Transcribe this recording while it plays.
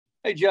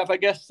Hey, Geoff, I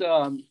guess,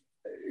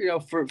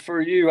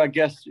 for you, I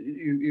guess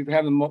you've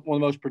had one of the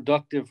most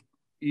productive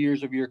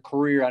years of your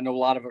career. I know a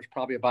lot of it's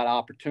probably about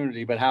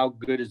opportunity, but how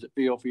good does it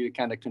feel for you to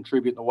kind of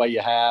contribute in the way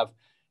you have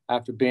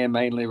after being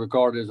mainly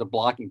regarded as a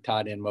blocking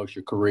tight end most of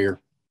your career?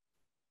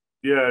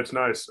 Yeah, it's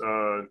nice.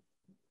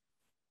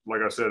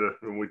 Like I said,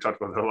 when we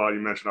talked about that a lot, you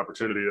mentioned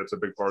opportunity. That's a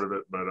big part of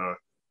it. But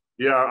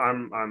yeah,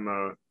 I'm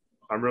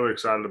really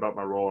excited about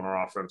my role in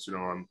our offense.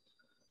 I'm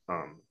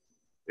um,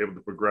 able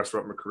to progress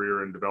throughout my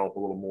career and develop a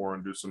little more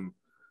and do some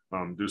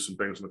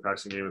things in the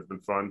passing game has been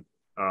fun.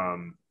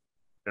 Um,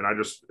 and I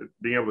just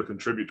being able to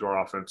contribute to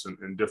our offense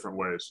in different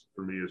ways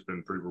for me has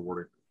been pretty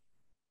rewarding.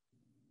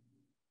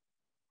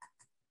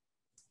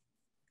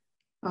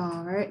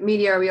 All right,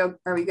 media,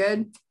 are we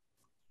good?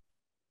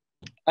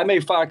 I may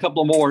fire a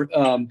couple more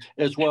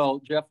as well,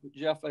 Geoff.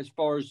 Geoff, as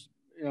far as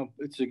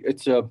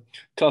it's a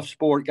tough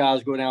sport.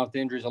 Guys go down with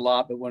injuries a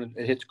lot, but when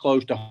it hits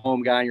close to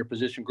home, guy in your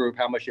position group,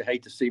 how much you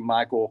hate to see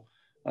Michael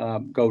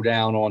go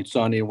down on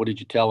Sunday. And what did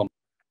you tell him?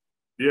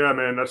 Yeah,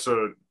 man, it's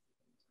a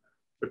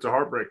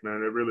heartbreak,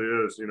 man. It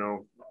really is.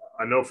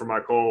 I know for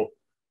Michael,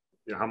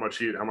 how much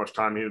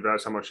time he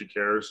invests, how much he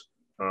cares,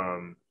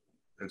 and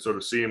so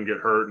to see him get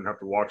hurt and have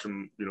to watch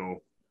him,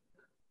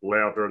 lay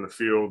out there in the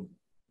field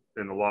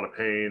in a lot of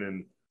pain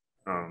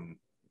and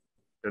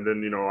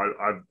then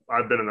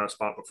I've been in that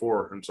spot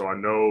before, and so I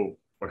know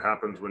what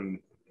happens when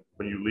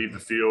you leave the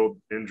field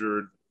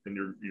injured and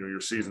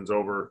your season's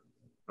over.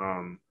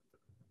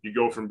 You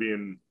go from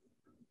being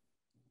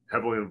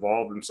heavily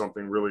involved in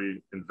something,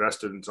 really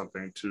invested in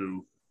something,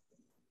 to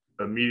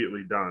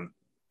immediately done,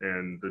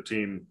 and the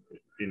team,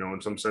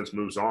 in some sense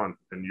moves on,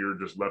 and you're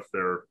just left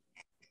there,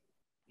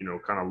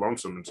 kind of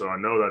lonesome. And so I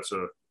know that's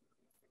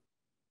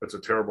a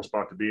terrible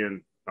spot to be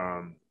in.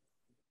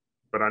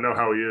 But I know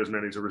how he is,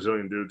 man. He's a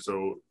resilient dude.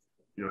 So,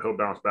 he'll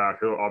bounce back.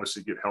 He'll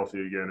obviously get healthy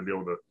again and be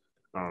able to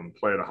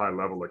play at a high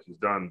level like he's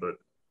done. But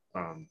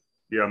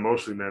yeah,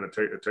 mostly, man,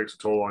 it takes a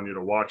toll on you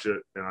to watch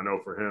it. And I know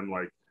for him,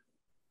 like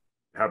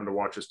having to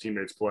watch his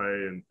teammates play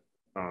and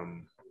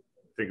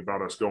think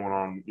about us going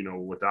on,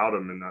 without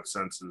him in that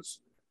sense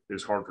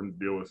is hard for him to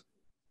deal with.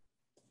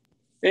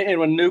 And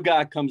when a new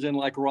guy comes in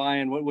like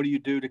Ryan, what do you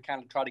do to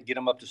kind of try to get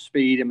him up to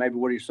speed? And maybe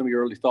what are some of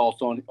your early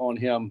thoughts on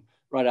him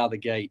right out of the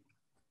gate?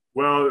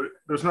 Well,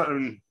 there's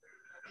nothing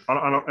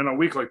in a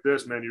week like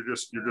this, man.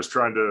 You're just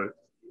trying to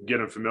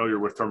get him familiar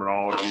with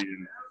terminology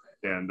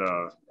and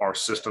our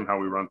system, how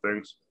we run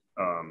things.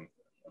 I'm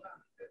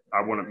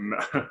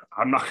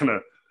not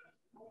gonna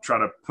try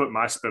to put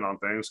my spin on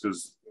things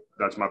because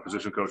that's my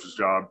position coach's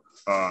job.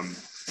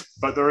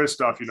 But there is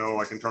stuff,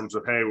 like in terms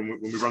of, hey, when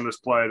we run this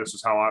play, this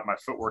is how my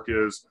footwork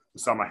is,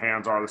 this is how my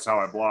hands are, this is how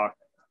I block.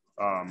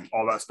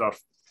 All that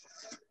stuff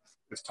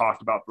is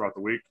talked about throughout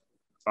the week.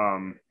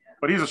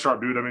 But he's a sharp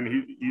dude. I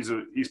mean,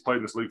 he's played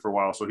in this league for a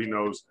while, so he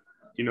knows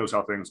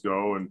how things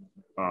go, and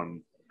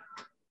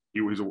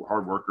he's a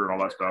hard worker and all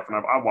that stuff. And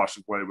I've watched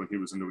him play when he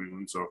was in New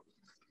England, so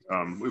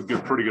we've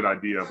got a pretty good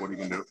idea of what he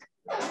can do.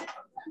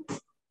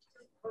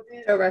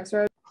 Joe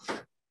Rexrod.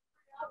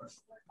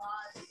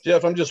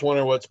 Geoff, I'm just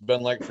wondering what's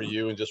been like for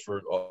you and just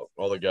for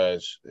all the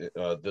guys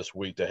this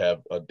week to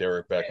have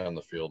Derek back on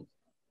the field.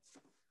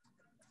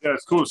 Yeah,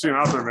 it's cool to see him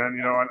out there,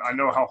 man. I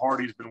know how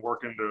hard he's been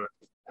working to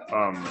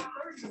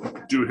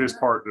do his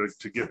part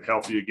to get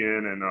healthy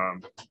again. And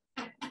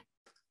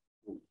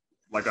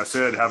like I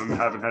said, having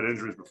had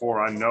injuries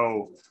before, I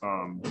know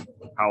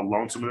how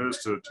lonesome it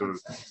is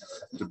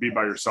to be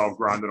by yourself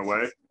grinding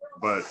away.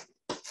 But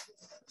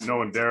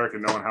knowing Derek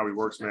and knowing how he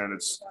works, man,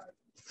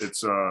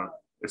 it's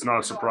not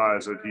a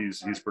surprise that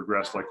he's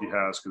progressed like he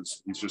has,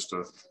 because he's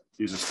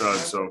a stud.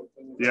 So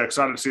yeah,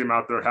 excited to see him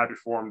out there. Happy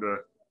for him to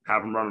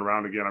have him running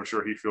around again. I'm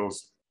sure he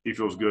feels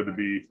good to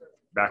be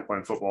back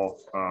playing football.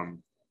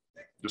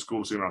 Just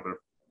cool to see him out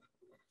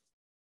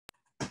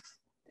there.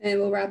 And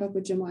we'll wrap up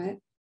with Jim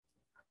Wyatt.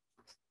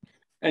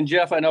 And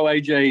Geoff, I know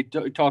AJ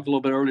talked a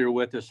little bit earlier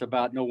with us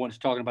about no one's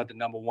talking about the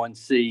number one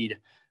seed.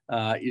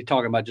 You're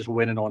talking about just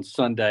winning on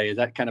Sunday. Has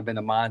that kind of been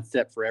the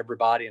mindset for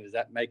everybody? And does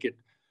that make it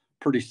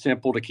pretty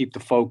simple to keep the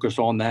focus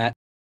on that?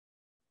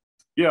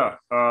 Yeah.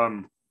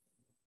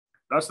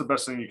 That's the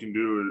best thing you can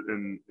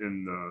do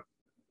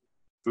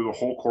through the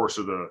whole course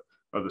of the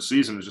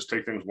season, is just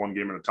take things one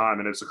game at a time.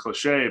 And it's a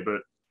cliche,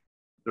 but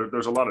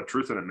there's a lot of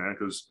truth in it, man.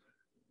 Because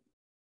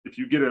if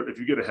you get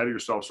ahead of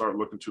yourself, start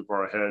looking too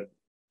far ahead,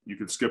 you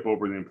could skip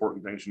over the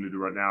important things you need to do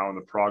right now and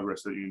the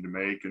progress that you need to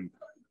make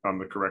and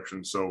the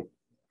corrections. So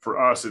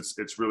for us,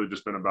 it's really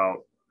just been about,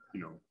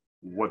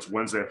 what's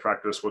Wednesday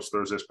practice, what's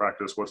Thursday's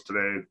practice, what's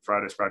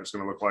Friday's practice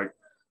going to look like,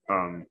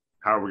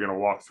 how are we going to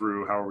walk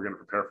through, how are we going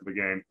to prepare for the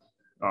game,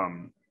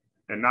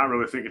 and not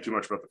really thinking too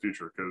much about the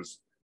future, because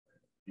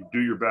you do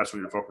your best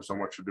when you're focused on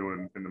what you're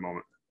doing in the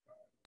moment.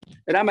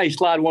 And I may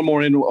slide one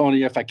more in on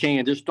you if I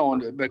can, just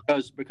on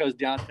because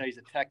Deontay's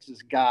a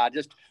Texas guy.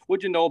 Just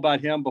what you know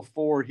about him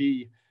before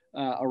he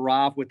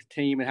arrived with the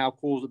team, and how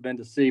cool has it been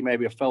to see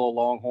maybe a fellow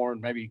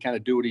Longhorn maybe kind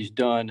of do what he's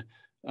done,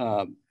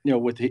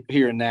 with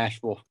here in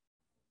Nashville?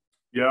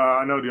 Yeah,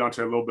 I know Deontay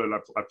a little bit.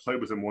 I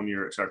played with him 1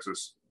 year at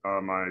Texas.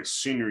 My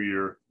senior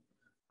year,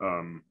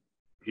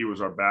 he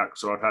was our back,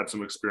 so I've had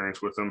some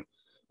experience with him.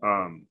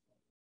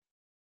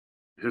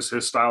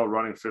 His style of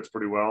running fits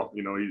pretty well.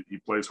 You know, he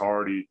plays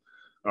hard. He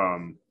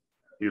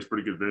has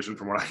pretty good vision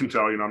from what I can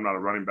tell. You know, I'm not a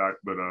running back,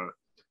 but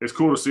it's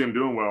cool to see him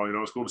doing well. You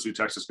know, it's cool to see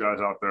Texas guys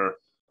out there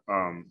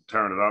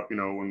tearing it up. You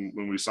know,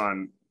 when we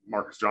signed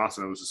Marcus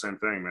Johnson, it was the same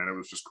thing, man. It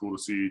was just cool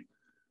to see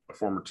a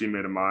former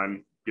teammate of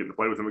mine getting to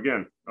play with him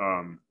again.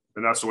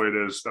 And that's the way it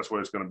is. That's the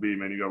way it's going to be,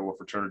 man. You got a little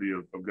fraternity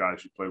of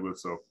guys you play with.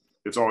 So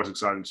it's always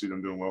exciting to see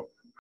them doing well.